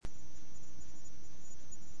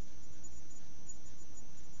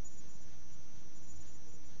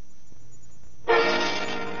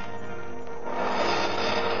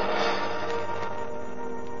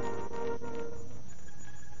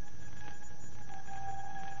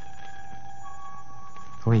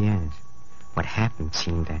Oh, yes. What happened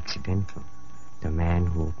seemed accidental. The man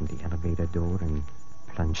who opened the elevator door and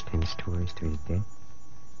plunged 10 stories to his death.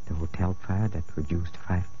 The hotel fire that reduced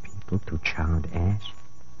 5 people to charred ash.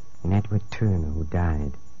 And Edward Turner, who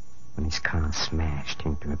died when his car smashed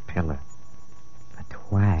into a pillar. But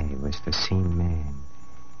why was the same man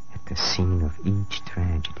at the scene of each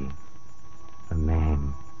tragedy? A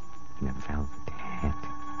man in a velvet hat.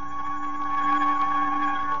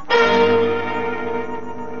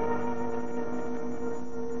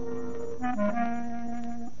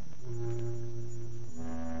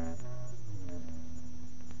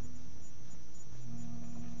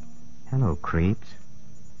 Hello, creeps.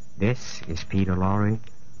 This is Peter Lorre,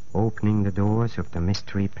 opening the doors of the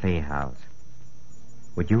Mystery Playhouse.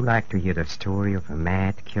 Would you like to hear the story of a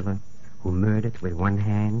mad killer who murdered with one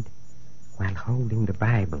hand while holding the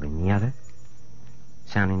Bible in the other?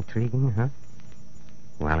 Sound intriguing, huh?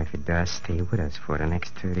 Well, if it does, stay with us for the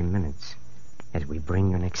next 30 minutes as we bring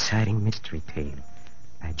you an exciting mystery tale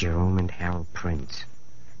by Jerome and Harold Prince.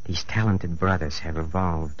 These talented brothers have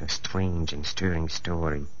evolved a strange and stirring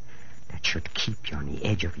story that should keep you on the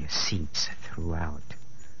edge of your seats throughout.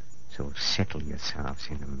 So settle yourselves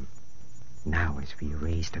in them now as we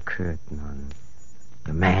raise the curtain on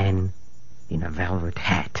The Man in a Velvet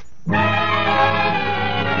Hat.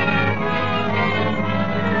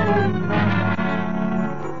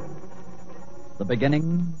 The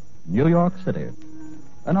beginning, New York City.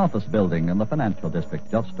 An office building in the financial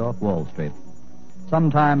district just off Wall Street.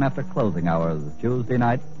 Sometime after closing hours, Tuesday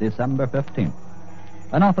night, December 15th.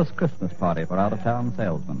 An office Christmas party for out-of-town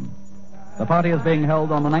salesmen. The party is being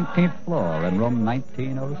held on the 19th floor in room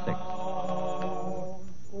 1906.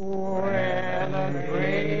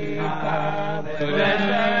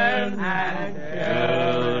 Listen and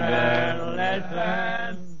children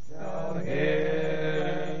listen. So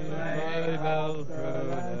hear bells through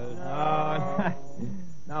the snow.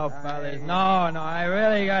 No, fellas, no, I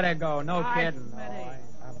really gotta go. No kidding.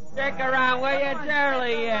 Stick around, will you? It's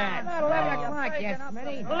early yet. About 11 o'clock yet,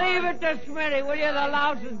 Smitty. Leave it to Smitty, will you? The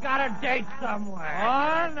louse has got a date somewhere.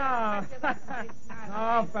 Oh, no.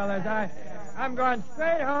 No, fellas, I'm going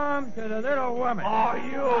straight home to the little woman. Oh,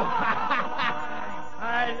 you.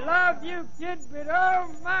 I love you, kid, but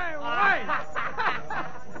oh, my wife.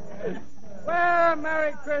 Well,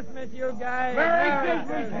 Merry Christmas, you guys. Merry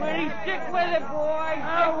Christmas, Smitty. Stick with it, boy.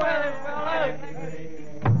 Stick with it, fellas.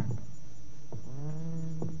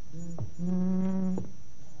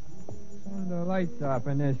 Turn the lights off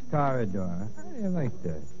in this corridor. How do you like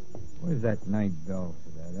that? Where's that night bell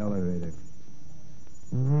for that elevator?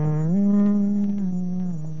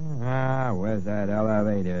 Where's that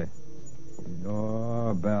elevator?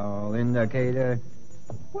 Doorbell indicator.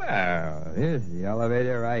 Well, here's the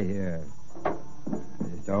elevator right here.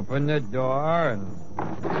 Just open the door and...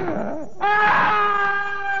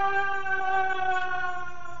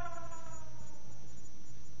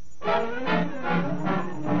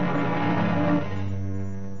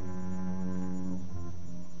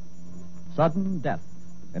 Sudden death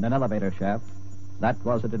in an elevator shaft. That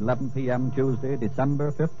was at 11 p.m. Tuesday,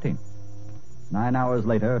 December 15th. 9 hours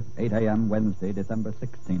later, 8 a.m. Wednesday, December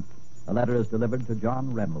 16th, a letter is delivered to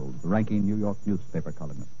John Reynolds, ranking New York newspaper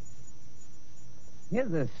columnist.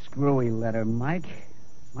 Here's a screwy letter, Mike.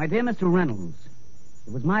 My dear Mr. Reynolds,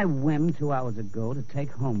 it was my whim 2 hours ago to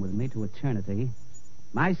take home with me to eternity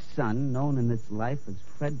my son, known in this life as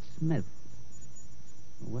Fred Smith.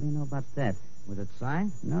 Well, what do you know about that? Was it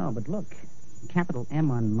signed? No, but look. Capital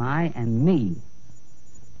M on my and me.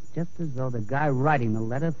 Just as though the guy writing the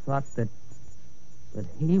letter thought that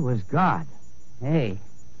he was God. Hey.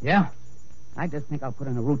 Yeah? I just think I'll put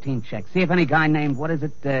in a routine check. See if any guy named,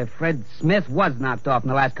 Fred Smith was knocked off in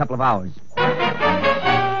the last couple of hours.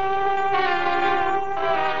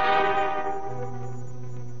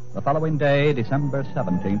 The following day, December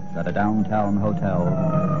 17th, at a downtown hotel.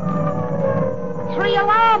 3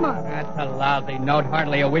 alarmer! That's a lousy note.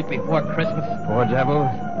 Hardly a week before Christmas. Poor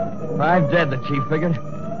devils. 5 dead, the chief figured.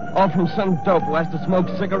 All from some dope who has to smoke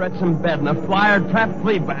cigarettes in bed in a flyer-trapped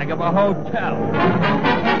flea bag of a hotel.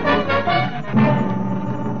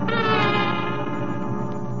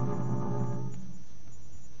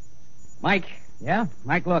 Mike. Yeah?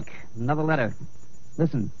 Mike, look. Another letter.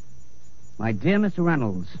 Listen. My dear Mr.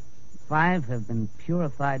 Reynolds, 5 have been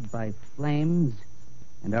purified by flames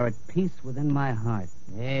and are at peace within my heart.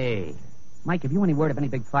 Hey. Mike, have you any word of any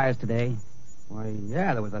big fires today? Why,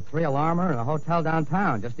 yeah, there was a 3-alarmer in a hotel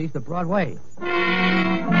downtown, just east of Broadway.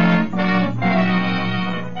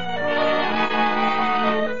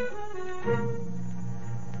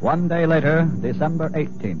 One day later, December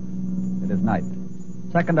 18th. It is night.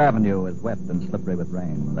 Second Avenue is wet and slippery with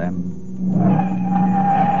rain. Then...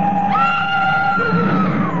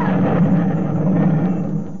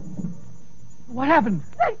 What happened?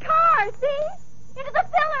 The car, see? Into the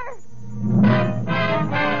pillar.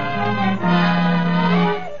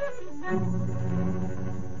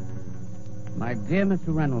 My dear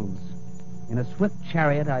Mr. Reynolds, in a swift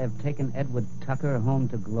chariot I have taken Edward Tucker home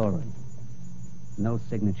to glory. No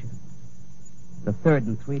signature. The third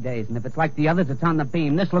in 3 days, and if it's like the others, it's on the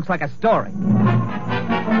beam. This looks like a story.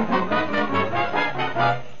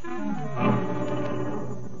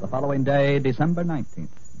 The following day, December 19th,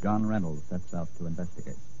 John Reynolds sets out to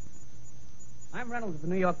investigate. I'm Reynolds of the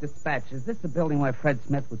New York Dispatch. Is this the building where Fred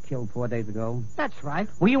Smith was killed 4 days ago? That's right.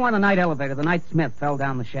 Were you on the night elevator the night Smith fell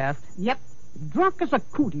down the shaft? Yep. Drunk as a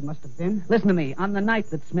coot he must have been. Listen to me. On the night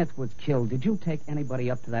that Smith was killed, did you take anybody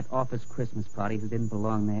up to that office Christmas party who didn't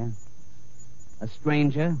belong there? A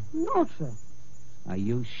stranger? No, sir. Are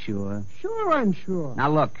you sure? Sure, I'm sure. Now,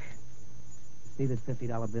 look. See this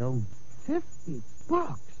 $50 bill? $50?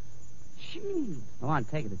 Gee. Go on,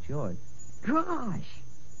 take it. It's yours. Gosh.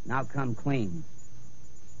 Now come clean.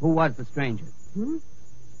 Who was the stranger?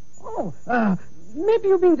 Oh, maybe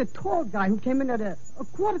you mean the tall guy who came in at a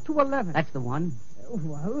 11:45. That's the one.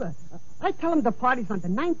 Well, I tell him the party's on the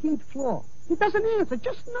 19th floor. He doesn't answer,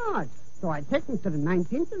 just nods. So I take him to the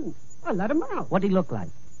 19th and I let him out. What'd he look like?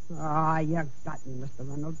 Ah, you got me, Mr.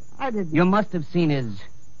 Reynolds. I didn't... You must have seen his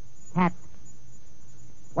hat.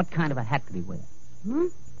 What kind of a hat did he wear?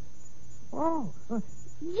 Oh,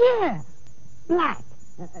 yeah, black.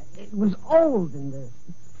 It was old and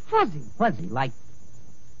fuzzy. Fuzzy, like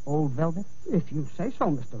old velvet? If you say so,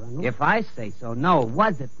 Mr. Reynolds. If I say so, no.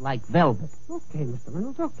 Was it like velvet? Okay, Mr.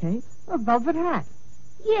 Reynolds, okay. A velvet hat.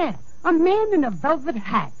 Yeah, a man in a velvet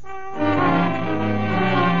hat.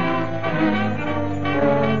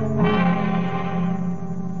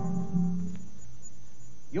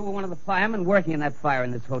 You were one of the firemen working in that fire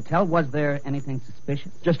in this hotel. Was there anything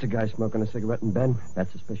suspicious? Just a guy smoking a cigarette in bed.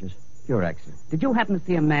 That's suspicious. Pure accident. Did you happen to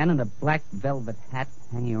see a man in a black velvet hat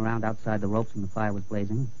hanging around outside the ropes when the fire was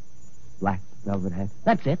blazing? Black velvet hat.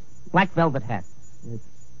 That's it. Black velvet hat. It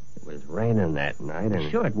was raining that night, and...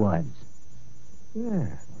 Sure it was. Yeah.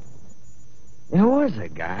 There was a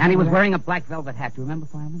guy. And he was wearing a black velvet hat. Do you remember,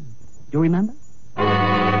 fireman? Do you remember?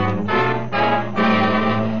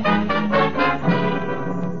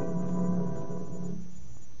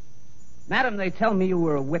 Madam, they tell me you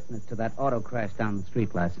were a witness to that auto crash down the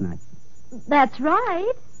street last night. That's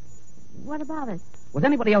right. What about it? Was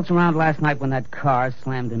anybody else around last night when that car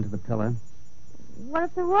slammed into the pillar? What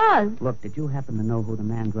if there was? Look, did you happen to know who the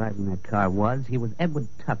man driving that car was? He was Edward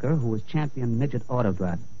Tucker, who was champion midget auto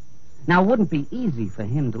driver. Now, it wouldn't be easy for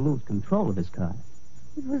him to lose control of his car.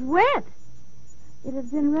 It was wet. It had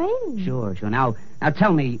been raining. Sure. Now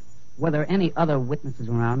tell me, were there any other witnesses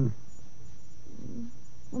around?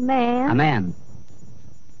 A man? A man.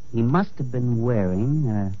 He must have been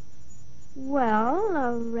wearing, Well,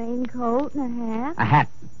 a raincoat and a hat. a hat.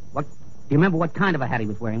 Do you remember what kind of a hat he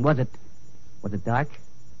was wearing? Was it dark?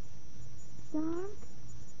 Dark?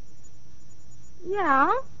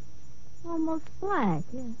 Yeah. Almost black,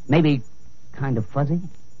 yeah. Maybe kind of fuzzy?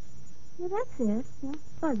 Yeah, that's it. Yeah,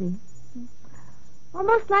 fuzzy.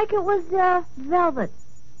 Almost like it was, velvet.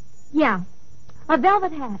 Yeah, a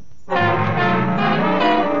velvet hat.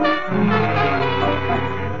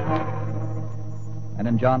 And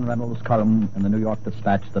in John Reynolds' column in the New York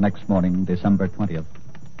Dispatch the next morning, December 20th.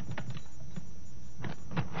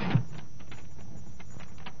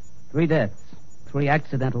 3 deaths. 3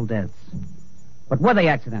 accidental deaths. But were they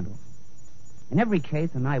accidental? In every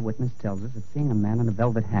case, an eyewitness tells us of seeing a man in a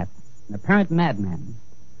velvet hat, an apparent madman.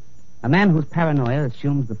 A man whose paranoia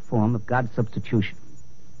assumes the form of God's substitution.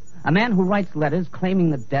 A man who writes letters claiming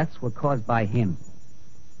the deaths were caused by him.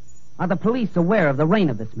 Are the police aware of the reign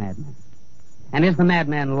of this madman? And is the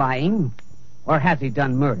madman lying, or has he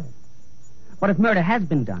done murder? But if murder has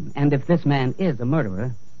been done, and if this man is a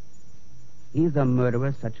murderer, he's a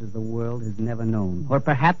murderer such as the world has never known. Or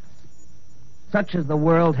perhaps such as the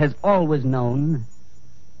world has always known,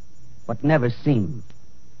 but never seen.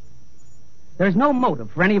 There's no motive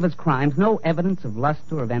for any of his crimes, no evidence of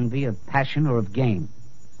lust or of envy, of passion or of gain.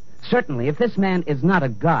 Certainly, if this man is not a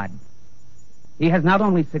god, he has not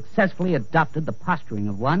only successfully adopted the posturing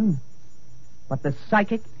of one, but the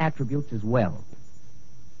psychic attributes as well.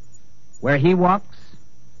 Where he walks,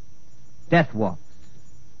 death walks.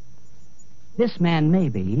 This man may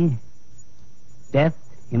be death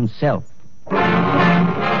himself.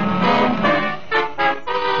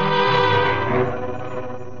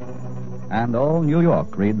 And all New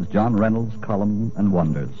York reads John Reynolds' column and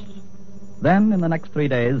wonders. Then, in the next 3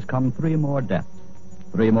 days, come 3 more deaths,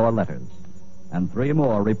 3 more letters, and 3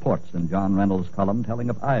 more reports in John Reynolds' column telling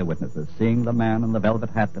of eyewitnesses seeing the man in the velvet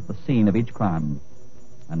hat at the scene of each crime.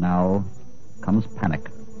 And now comes panic.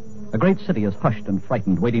 The great city is hushed and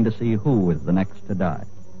frightened, waiting to see who is the next to die.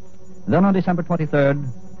 Then on December 23rd,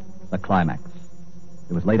 the climax.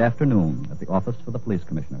 It was late afternoon at the office for the police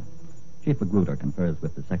commissioner. Chief Magruder confers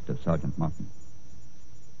with Detective Sergeant Martin.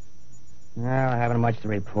 Well, I haven't much to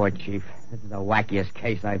report, Chief. This is the wackiest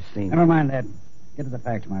case I've seen. Never mind that. Get to the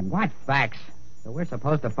facts, Martin. What facts? So we're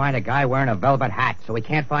supposed to find a guy wearing a velvet hat, so we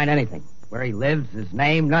can't find anything. Where he lives, his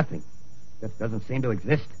name, nothing. Just doesn't seem to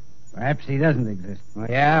exist. Perhaps he doesn't exist. Well,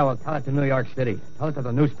 yeah, well, tell it to New York City. Tell it to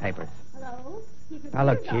the newspapers. Hello? Now,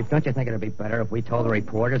 look, Chief, don't you think it'd be better if we told the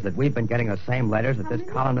reporters that we've been getting the same letters that this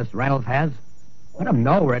columnist Reynolds has? Let them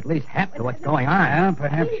know we're at least hep to what's going on. Well,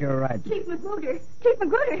 perhaps you're right. Chief Magruder. Chief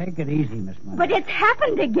Magruder. Take it easy, Miss Martin. But it's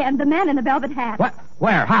happened again. The man in the velvet hat. What?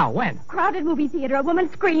 Where? How? When? Crowded movie theater. A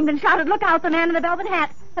woman screamed and shouted, "Look out, the man in the velvet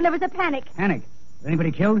hat." And there was a panic. Panic. Is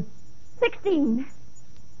anybody killed? 16.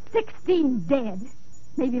 16 dead.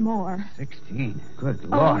 Maybe more. 16. Good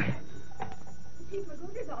Lord. Chief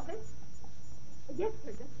Magruder's office? Yes,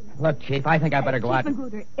 sir. Just a minute. Look, Chief, I think I better go out. Chief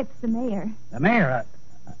Magruder, it's the mayor. The mayor?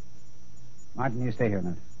 Martin, you stay here a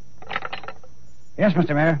minute. Yes,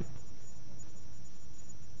 Mr. Mayor.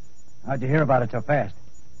 How'd you hear about it so fast?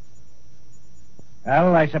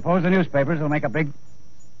 Well, I suppose the newspapers will make a big...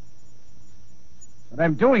 But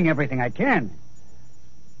I'm doing everything I can.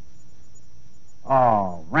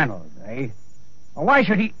 Oh, Reynolds, eh? Well, why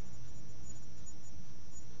should he...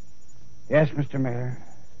 Yes, Mr. Mayor.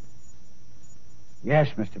 Yes,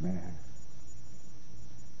 Mr. Mayor.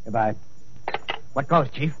 Goodbye. What goes,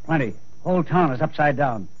 Chief? Plenty. Whole town is upside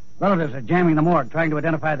down. Relatives are jamming the morgue, trying to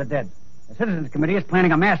identify the dead. The Citizens Committee is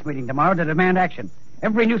planning a mass meeting tomorrow to demand action.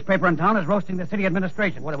 Every newspaper in town is roasting the city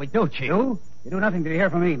administration. What do we do, Chief? You do nothing till you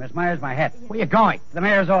hear from me. Miss Myers, my hat. Where you going? To the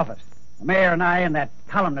mayor's office. The mayor and I and that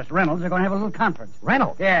columnist Reynolds are going to have a little conference.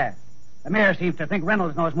 Reynolds? Yeah. The mayor seems to think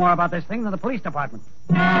Reynolds knows more about this thing than the police department.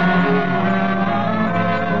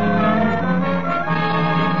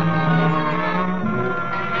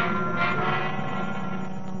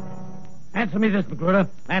 Answer me this, Magruder.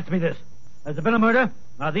 Answer me this. Has there been a murder?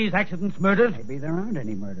 Are these accidents murders? Maybe there aren't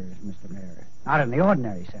any murders, Mr. Mayor. Not in the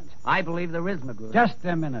ordinary sense. I believe there is, Magruder. Just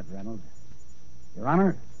a minute, Reynolds. Your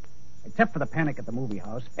Honor, except for the panic at the movie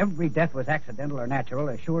house, every death was accidental or natural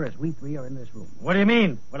as sure as we 3 are in this room. What do you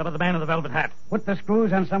mean? What about the man in the velvet hat? Put the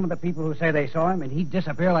screws on some of the people who say they saw him, and he'd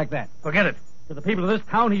disappear like that. Forget it. To the people of this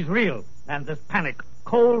town, he's real. And this panic,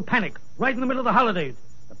 cold panic, right in the middle of the holidays.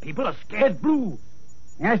 The people are scared blue.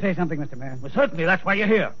 May I say something, Mr. Mayor? Well, certainly, that's why you're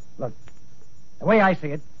here. Look, the way I see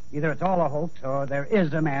it, either it's all a hoax or there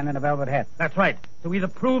is a man in a velvet hat. That's right. So either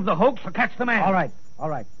prove the hoax or catch the man. All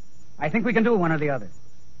right. I think we can do one or the other.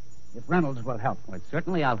 If Reynolds will help. Well,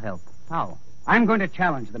 certainly I'll help. How? I'm going to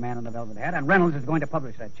challenge the man in the velvet hat, and Reynolds is going to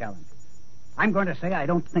publish that challenge. I'm going to say I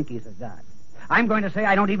don't think he's a god. I'm going to say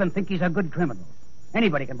I don't even think he's a good criminal.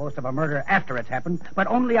 Anybody can boast of a murder after it's happened, but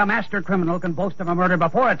only a master criminal can boast of a murder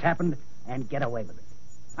before it's happened and get away with it.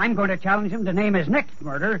 I'm going to challenge him to name his next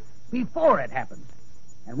murder before it happens.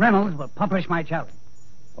 And Reynolds will publish my challenge.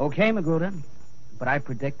 Okay, Magruder. But I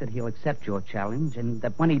predict that he'll accept your challenge, and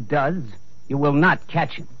that when he does, you will not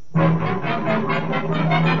catch him.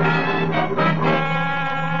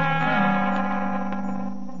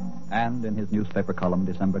 And in his newspaper column,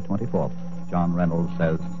 December 24th, John Reynolds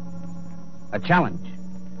says, A challenge.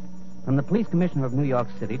 From the police commissioner of New York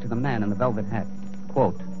City to the man in the velvet hat.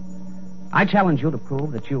 Quote, I challenge you to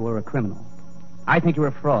prove that you were a criminal. I think you're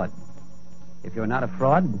a fraud. If you're not a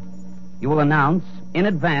fraud, you will announce in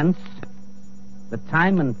advance the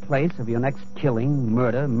time and place of your next killing,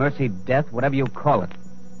 murder, mercy, death, whatever you call it.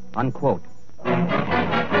 Unquote.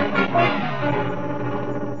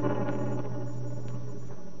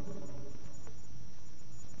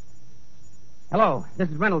 Hello, this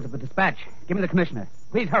is Reynolds of the Dispatch. Give me the commissioner.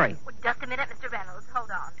 Please hurry. Just a minute, Mr. Reynolds.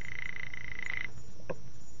 Hold on.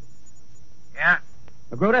 Yeah?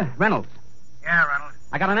 Magruder, Reynolds. Yeah, Reynolds.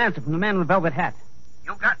 I got an answer from the man in the velvet hat.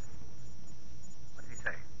 You got... What did he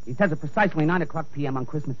say? He says at precisely 9 o'clock p.m. on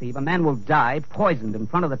Christmas Eve, a man will die poisoned in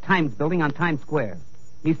front of the Times building on Times Square.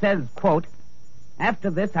 He says, quote,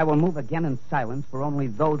 After this, I will move again in silence, for only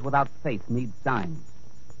those without faith need signs.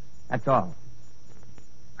 That's all.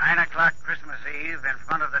 9 o'clock Christmas Eve in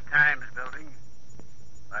front of the Times building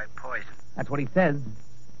by poison. That's what he says.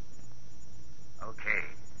 Okay.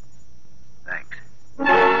 Thanks.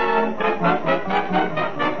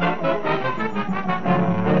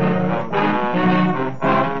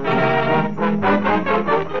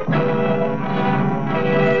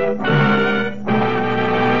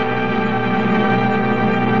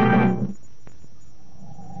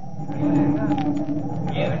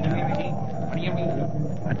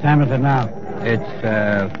 What now?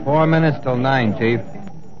 It's 4 minutes till 9, Chief.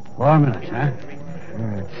 4 minutes, huh?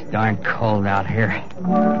 It's darn cold out here.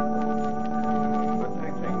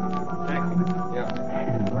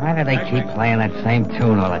 Why do they keep playing that same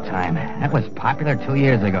tune all the time? That was popular 2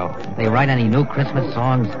 years ago. Did they write any new Christmas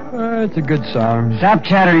songs? It's a good song. Stop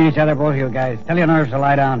chattering each other, both of you guys. Tell your nerves to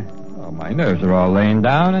lie down. Oh, my nerves are all laying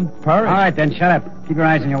down and purring. All right, then, shut up. Keep your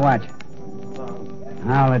eyes on your watch.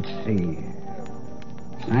 Now, let's see.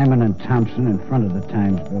 Simon and Thompson in front of the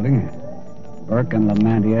Times building. Burke and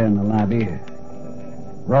LaMantia in the lobby.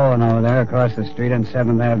 Rowan over there across the street on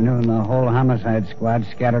 7th Avenue, and the whole homicide squad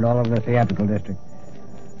scattered all over the theatrical district.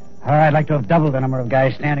 All right, I'd like to have doubled the number of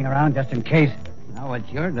guys standing around just in case. Now, it's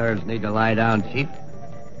your nerves need to lie down, Chief.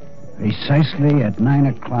 Precisely at 9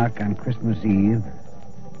 o'clock on Christmas Eve,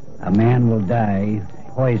 a man will die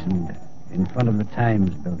poisoned in front of the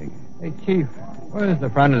Times building. Hey, Chief, where's the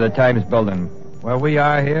front of the Times building? Where we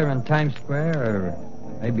are here in Times Square, or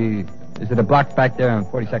maybe is it a block back there on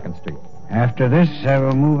 42nd Street? After this, I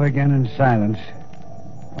will move again in silence.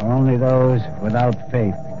 For only those without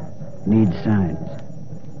faith need signs.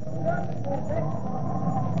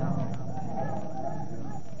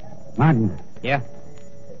 Martin. Yeah?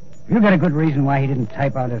 You got a good reason why he didn't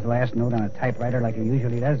type out his last note on a typewriter like he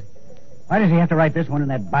usually does? Why does he have to write this one in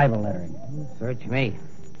that Bible lettering? Search me.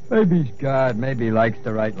 Maybe he's God. Maybe he likes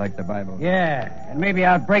to write like the Bible. Yeah, and maybe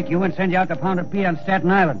I'll break you and send you out to Pound of Pea on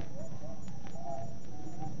Staten Island.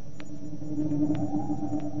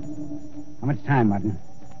 How much time, Martin?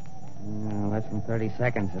 Less than 30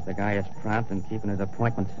 seconds if the guy is prompt and keeping his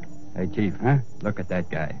appointments. Hey, Chief, Huh? look at that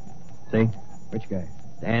guy. See? Which guy?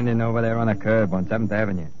 Standing over there on a curb on 7th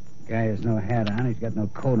Avenue. Guy has no hat on. He's got no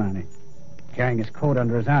coat on him. Carrying his coat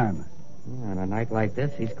under his arm. On a night like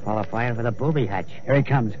this, he's qualifying for the booby hatch. Here he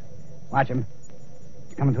comes. Watch him.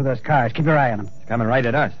 He's coming through those cars. Keep your eye on him. He's coming right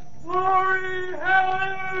at us. Glory,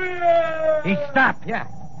 hallelujah! He stopped. Yeah.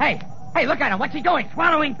 Hey, look at him. What's he doing?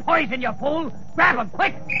 Swallowing poison, you fool. Grab him,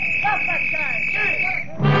 quick. Stop that guy!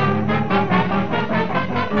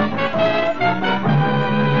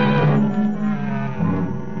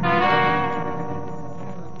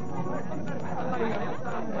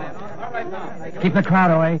 Keep the crowd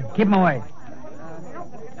away. Keep him away.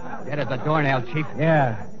 Get at the doornail, Chief.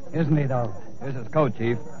 Yeah, isn't he, though? Here's his coat,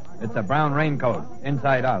 Chief. It's a brown raincoat,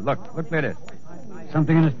 inside out. Look at it.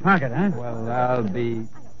 Something in his pocket, huh? Well, I'll be...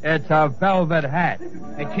 It's a velvet hat.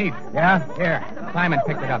 Hey, Chief. Yeah? Here. Simon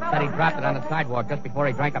picked it up. Said he dropped it on the sidewalk just before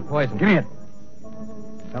he drank a poison. Give me it.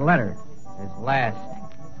 It's a letter. His last.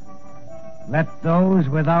 Let those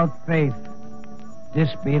without faith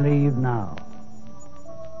disbelieve now.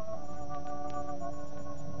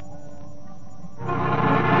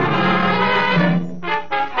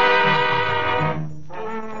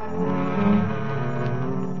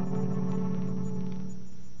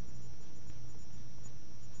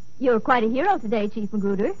 You're quite a hero today, Chief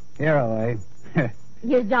Magruder. Hero, eh?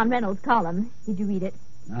 Here's John Reynolds' column. Did you read it?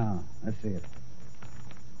 No, let's see it.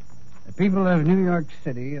 The people of New York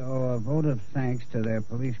City owe a vote of thanks to their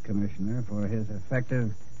police commissioner for his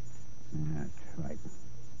effective... That's right.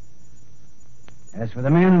 As for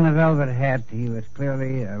the man in the velvet hat, he was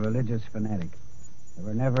clearly a religious fanatic. There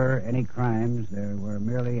were never any crimes. There were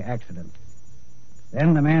merely accidents.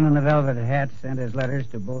 Then the man in the velvet hat sent his letters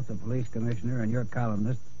to both the police commissioner and your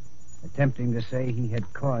columnist, attempting to say he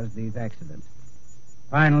had caused these accidents.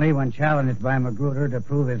 Finally, when challenged by Magruder to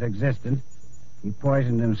prove his existence, he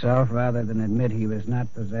poisoned himself rather than admit he was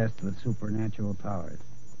not possessed with supernatural powers.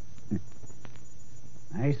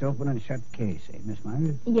 Nice open and shut case, eh, Miss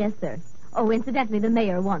Myers? Yes, sir. Oh, incidentally, the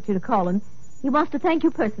mayor wants you to call him. He wants to thank you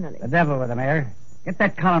personally. The devil with the mayor. Get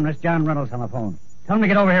that columnist, John Reynolds, on the phone. Tell him to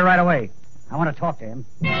get over here right away. I want to talk to him.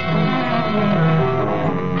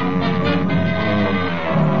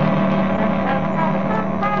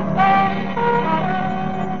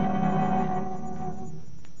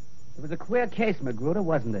 It was a queer case, Magruder,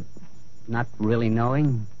 wasn't it? Not really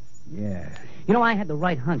knowing? Yeah. You know, I had the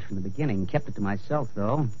right hunch from the beginning. Kept it to myself,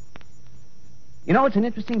 though. You know, it's an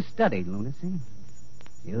interesting study, lunacy.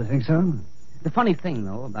 You think so? The funny thing,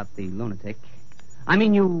 though, about the lunatic... I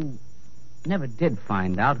mean, you never did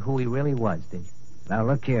find out who he really was, did you? Now,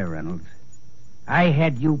 look here, Reynolds. I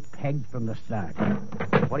had you pegged from the start.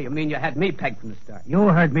 What do you mean you had me pegged from the start? You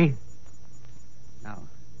heard me. Now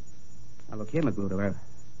look here, Magruder.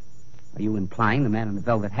 Are you implying the man in the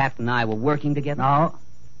velvet hat and I were working together? No.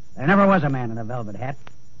 There never was a man in a velvet hat.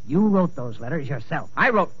 You wrote those letters yourself. I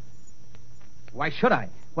wrote... Why should I?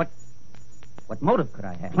 What motive could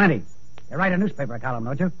I have? Plenty. You write a newspaper column,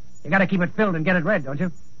 don't you? You got to keep it filled and get it read, don't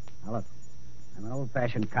you? Now, look. I'm an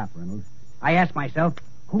old-fashioned cop, Reynolds. I ask myself,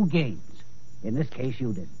 who gains? In this case,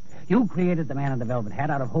 you did. You created the man in the velvet hat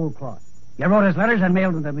out of whole cloth. You wrote his letters and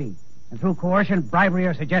mailed them to me. And through coercion, bribery,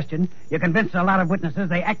 or suggestion, you convinced a lot of witnesses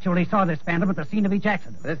they actually saw this phantom at the scene of each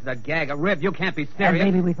accident. This is a gag, a rib. You can't be And serious.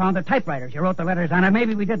 maybe we found the typewriters you wrote the letters on, and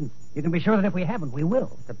maybe we didn't. You can be sure that if we haven't, we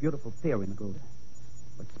will. It's a beautiful theory, Magruder.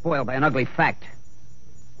 But spoiled by an ugly fact.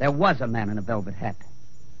 There was a man in a velvet hat.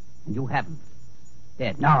 And you haven't.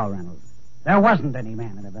 Dead. No, Reynolds. There wasn't any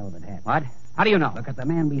man in a velvet hat. What? How do you know? Because the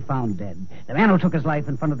man we found dead, the man who took his life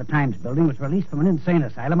in front of the Times building, was released from an insane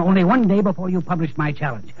asylum only one day before you published my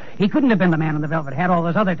challenge. He couldn't have been the man in the velvet hat all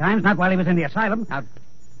those other times, not while he was in the asylum. Now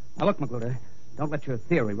look, Magruder. Don't let your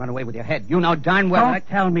theory run away with your head. You know darn well Don't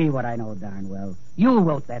tell me what I know darn well. You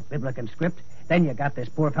wrote that Biblican script. Then you got this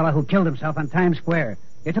poor fellow who killed himself on Times Square.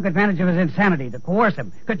 You took advantage of his insanity to coerce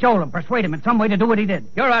him, cajole him, persuade him in some way to do what he did.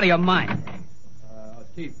 You're out of your mind.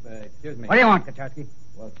 Chief, excuse me. What do you want, Kachowski?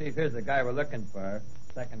 Well, Chief, here's the guy we're looking for.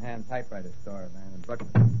 Second-hand typewriter store, man, in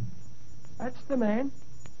Brooklyn. That's the man.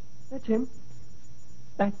 That's him.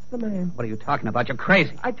 That's the man. What are you talking about? You're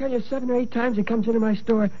crazy. I tell you, 7 or 8 times he comes into my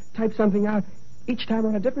store, types something out, each time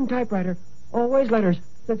on a different typewriter. Always letters,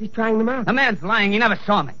 since he's trying them out. The man's lying. He never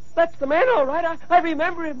saw me. That's the man, all right. I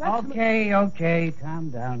remember him. That's Okay, calm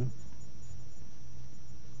down.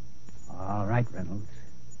 All right, Reynolds.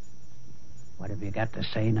 What have you got to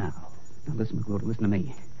say now? Now, listen, Magruder, listen to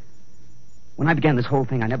me. When I began this whole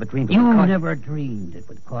thing, I never dreamed it You would cause... never dreamed it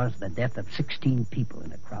would cause the death of 16 people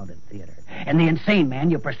in a crowded theater. And the insane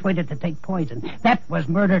man you persuaded to take poison. That was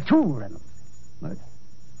murder, too, Reynolds. Murder?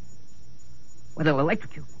 Well, they'll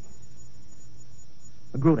electrocute me.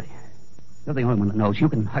 Magruder, you're the only one that knows. You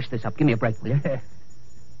can hush this up. Give me a break, will you?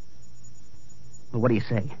 Well, what do you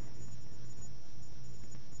say?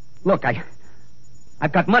 Look,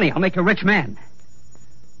 I've got money. I'll make you a rich man.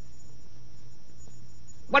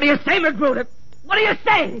 What do you say, Magruder? What do you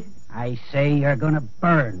say? I say you're gonna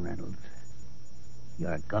burn, Reynolds.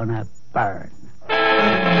 You're gonna burn.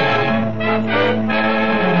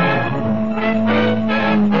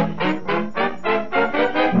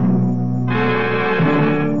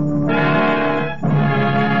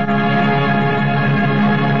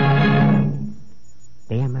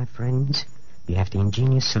 There, my friends, we have the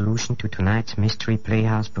ingenious solution to tonight's Mystery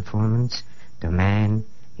Playhouse performance, The Man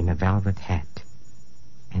in a Velvet Hat.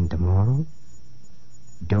 And the moral?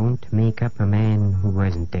 Don't make up a man who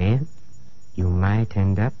wasn't there. You might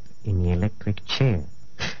end up in the electric chair.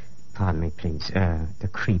 Pardon me, please. The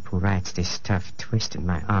creep who writes this stuff twisted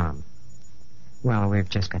my arm. Well, we've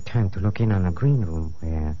just got time to look in on the green room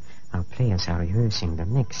where our players are rehearsing the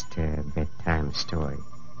next bedtime story.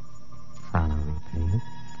 Follow me, please.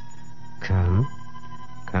 Come.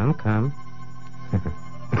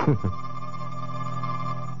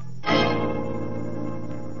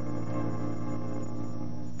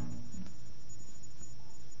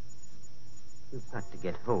 You've got to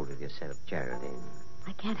get hold of yourself, Geraldine.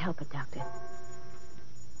 I can't help it, Doctor.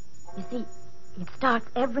 You see, it starts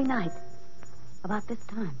every night. About this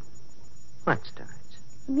time. What starts?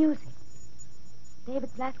 Music.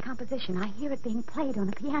 David's last composition. I hear it being played on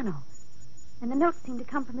a piano. And the notes seem to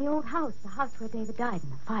come from the old house, the house where David died in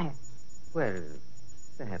the fire. Well,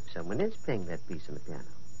 perhaps someone is playing that piece on the piano.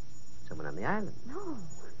 Someone on the island.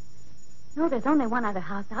 No, there's only one other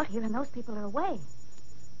house out here, and those people are away.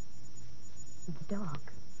 And the dog.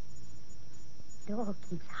 The dog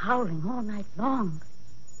keeps howling all night long.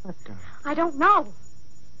 What dog? I don't know.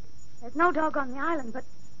 There's no dog on the island, but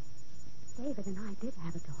David and I did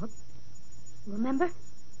have a dog. You remember?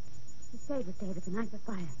 He stayed with David the night of the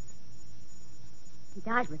fire. He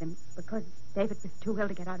died with him because David was too ill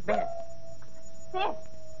to get out of bed.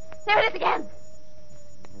 There it is again.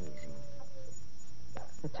 Amazing.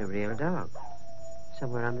 That's a real dog.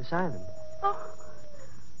 Somewhere on this island. Oh.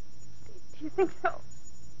 Do you think so?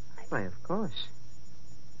 Why, of course.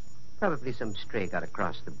 Probably some stray got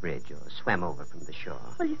across the bridge or swam over from the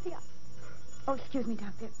shore. Well, you see, Oh, excuse me,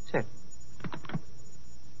 Doctor. Sir.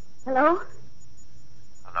 Hello?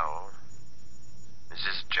 Hello.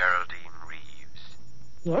 Mrs. Geraldine Reeves.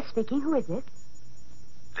 Yes, speaking. Who is this?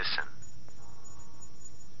 Listen.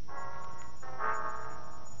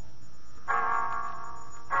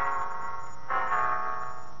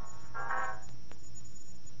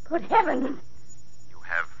 Good heavens! You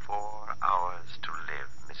have 4 hours to live,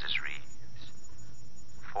 Mrs. Reeves.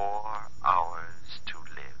 4 hours to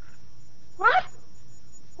live. What?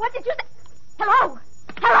 What did you say? Hello?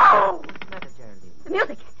 Hello? What's the matter, Geraldine? The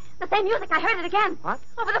music. The same music. I heard it again. What?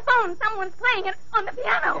 Over the phone. Someone's playing it on the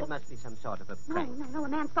piano. It must be some sort of a prank. No. A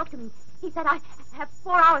man spoke to me. He said I have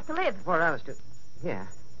 4 hours to live. 4 hours to... Here.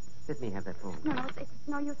 Let me have that phone. No, it's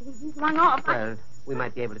no use. He's rung off. Well, We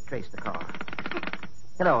might be able to trace the call.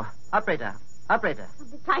 Hello, operator. Operator.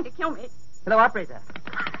 Somebody's trying to kill me. Hello, operator.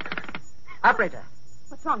 Operator.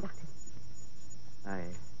 What's wrong, Doctor?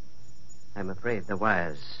 I'm afraid the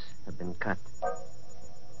wires have been cut.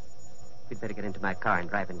 We'd better get into my car and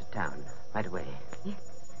drive into town right away. Yes,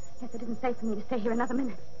 it isn't safe for me to stay here another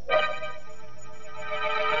minute.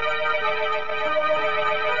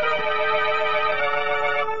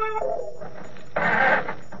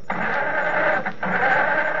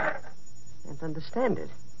 Can't understand it.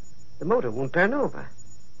 The motor won't turn over.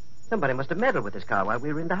 Somebody must have meddled with this car while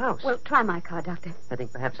we were in the house. Well, try my car, Doctor. I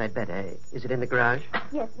think perhaps I'd better. Is it in the garage?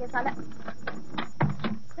 Yes, I'll...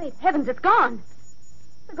 Great heavens, it's gone.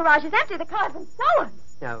 The garage is empty. The car's been stolen.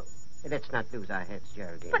 Now, let's not lose our heads,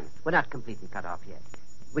 Geraldine. But... We're not completely cut off yet.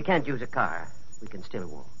 We can't use a car. We can still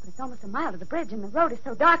walk. But it's almost a mile to the bridge, and the road is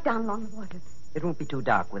so dark down along the water. It won't be too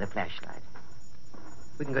dark with a flashlight.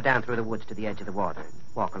 We can go down through the woods to the edge of the water and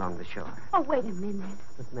walk along the shore. Oh, wait a minute.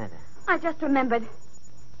 What's the matter? I just remembered.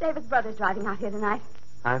 David's brother's driving out here tonight.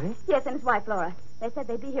 Harvey? Yes, and his wife, Laura. They said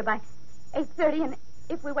they'd be here by 8:30, and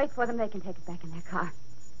if we wait for them, they can take us back in their car.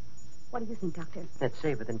 What do you think, Doctor? That's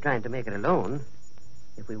safer than trying to make it alone.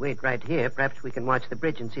 If we wait right here, perhaps we can watch the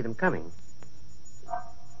bridge and see them coming.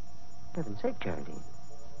 For heaven's sake, Geraldine.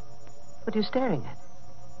 What are you staring at?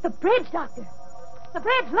 The bridge, Doctor. The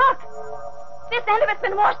bridge, look. This end of it's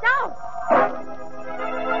been washed out.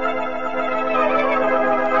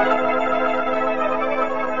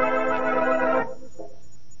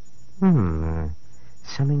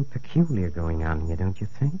 Something peculiar going on here, don't you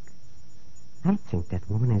think? I think that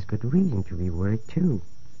woman has good reason to be worried, too.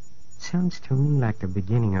 Sounds to me like the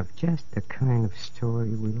beginning of just the kind of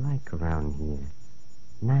story we like around here.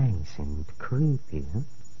 Nice and creepy, huh?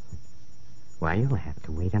 Well, you'll have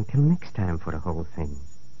to wait until next time for the whole thing.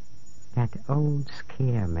 That old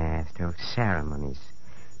scaremaster of ceremonies,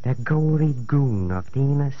 the gory goon of the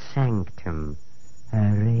inner sanctum,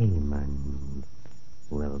 Raymond,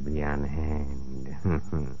 will be on hand.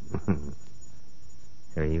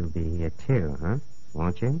 So you'll be here too, huh?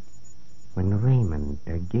 Won't you? When Raymond,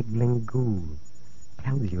 the giggling ghoul,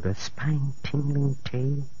 tells you the spine-tingling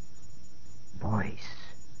tale.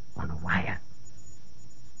 Voice on a wire.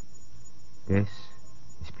 This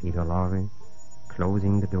is Peter Lorre,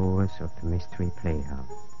 closing the doors of the Mystery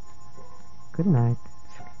Playhouse. Good night.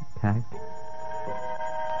 Sleep tight.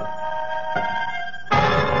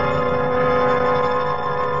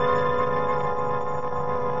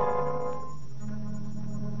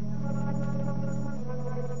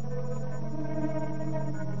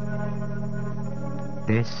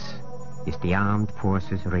 This is the Armed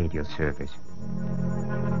Forces Radio Service.